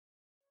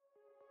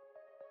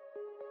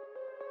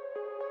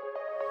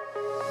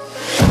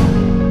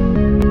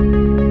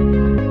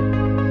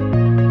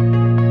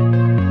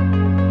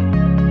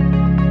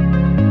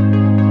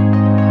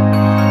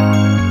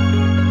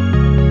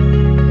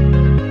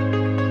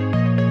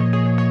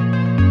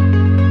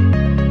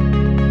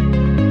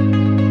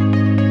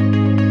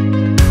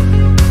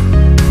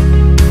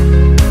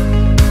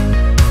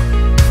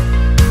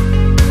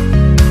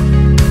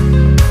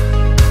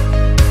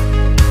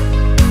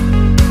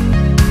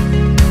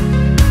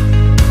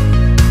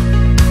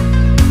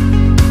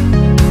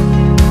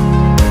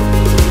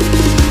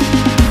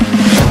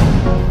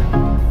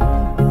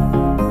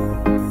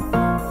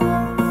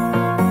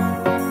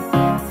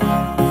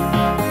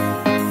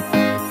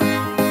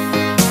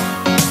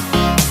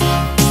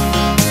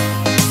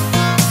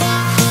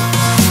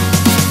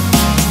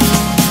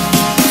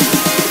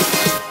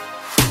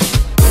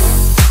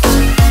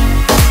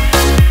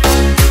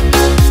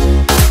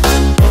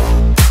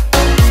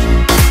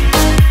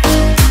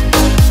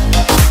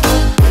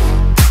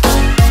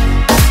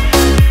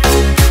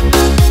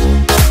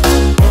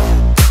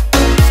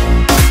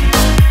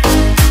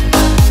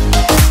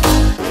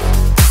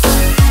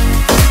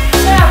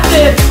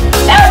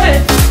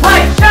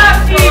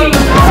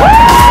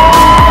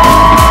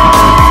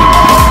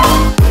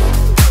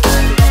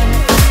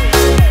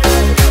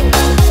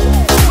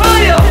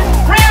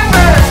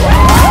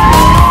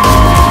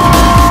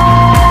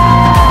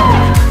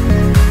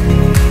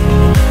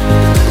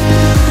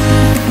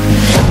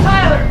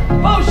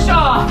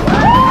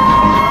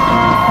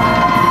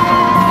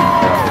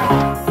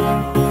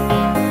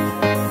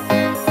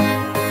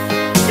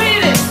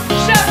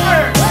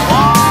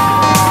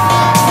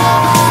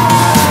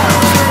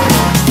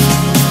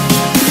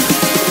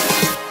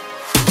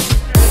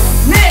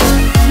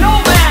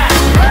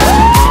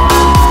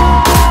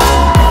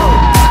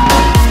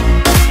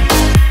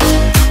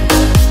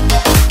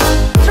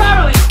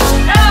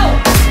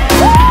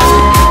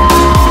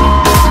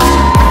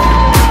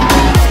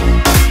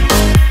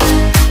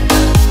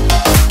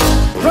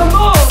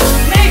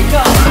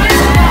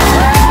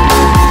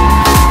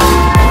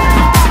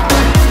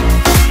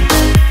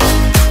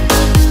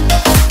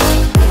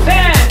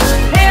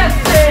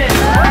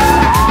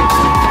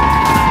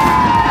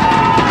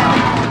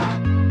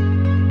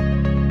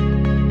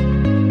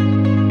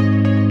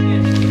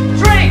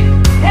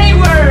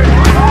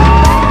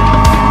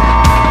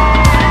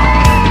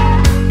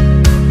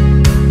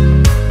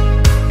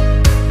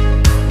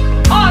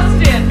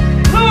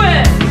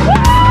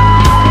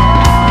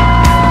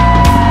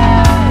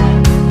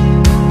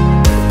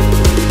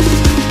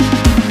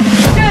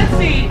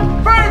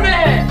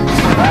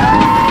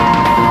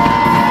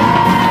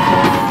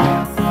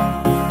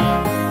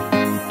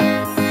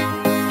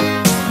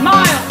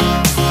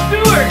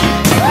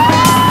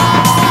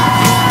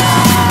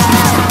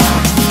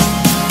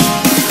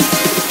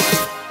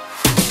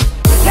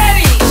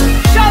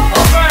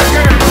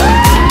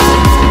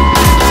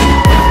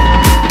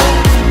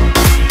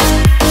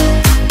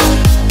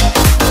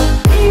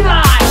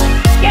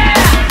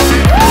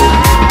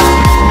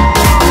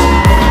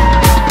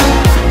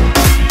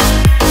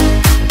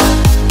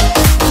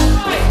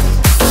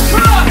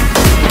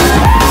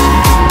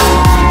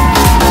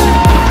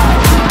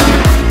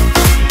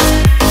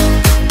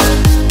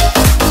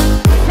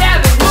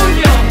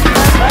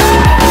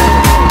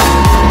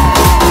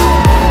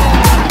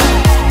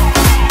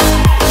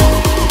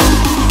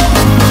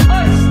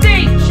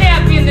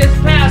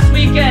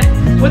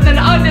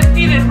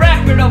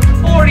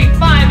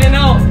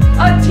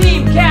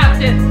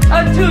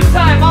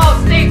two-time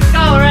All-State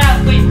Scholar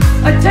athlete,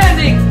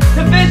 attending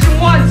Division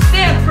I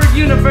Stanford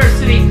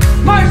University,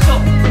 Marshall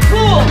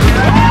Poole.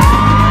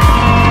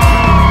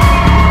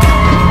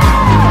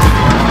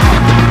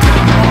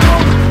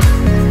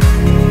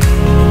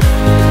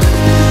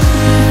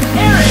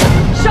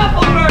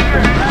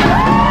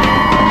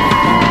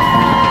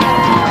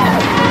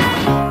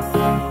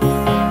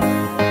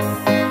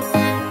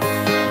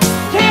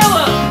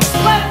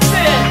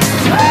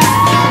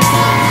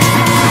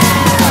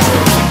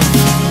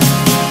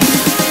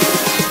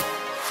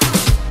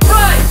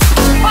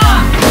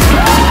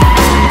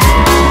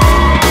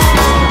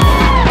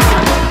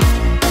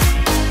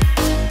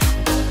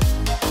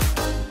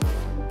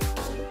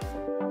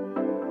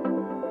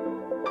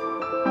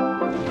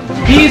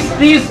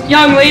 These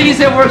young ladies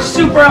that work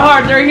super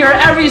hard, they're here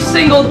every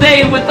single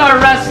day with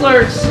our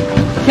wrestlers,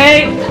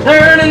 okay?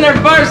 They're earning their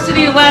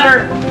varsity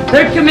letter.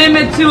 Their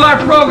commitment to our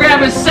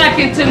program is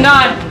second to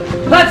none.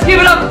 Let's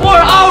give it up for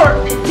our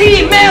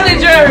team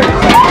managers.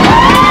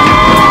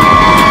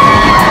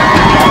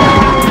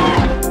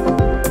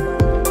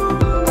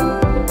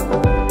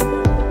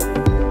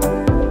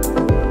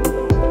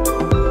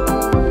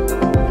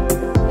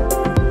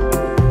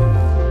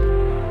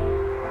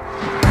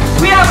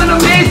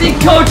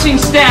 Coaching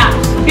staff.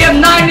 We have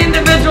 9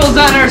 individuals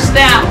on our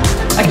staff.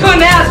 I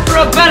couldn't ask for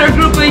a better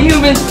group of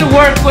humans to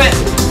work with.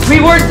 We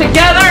work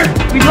together,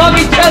 we love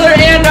each other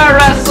and our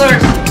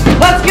wrestlers.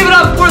 Let's give it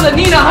up for the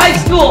Neenah High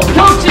School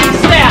coaching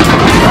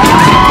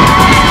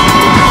staff.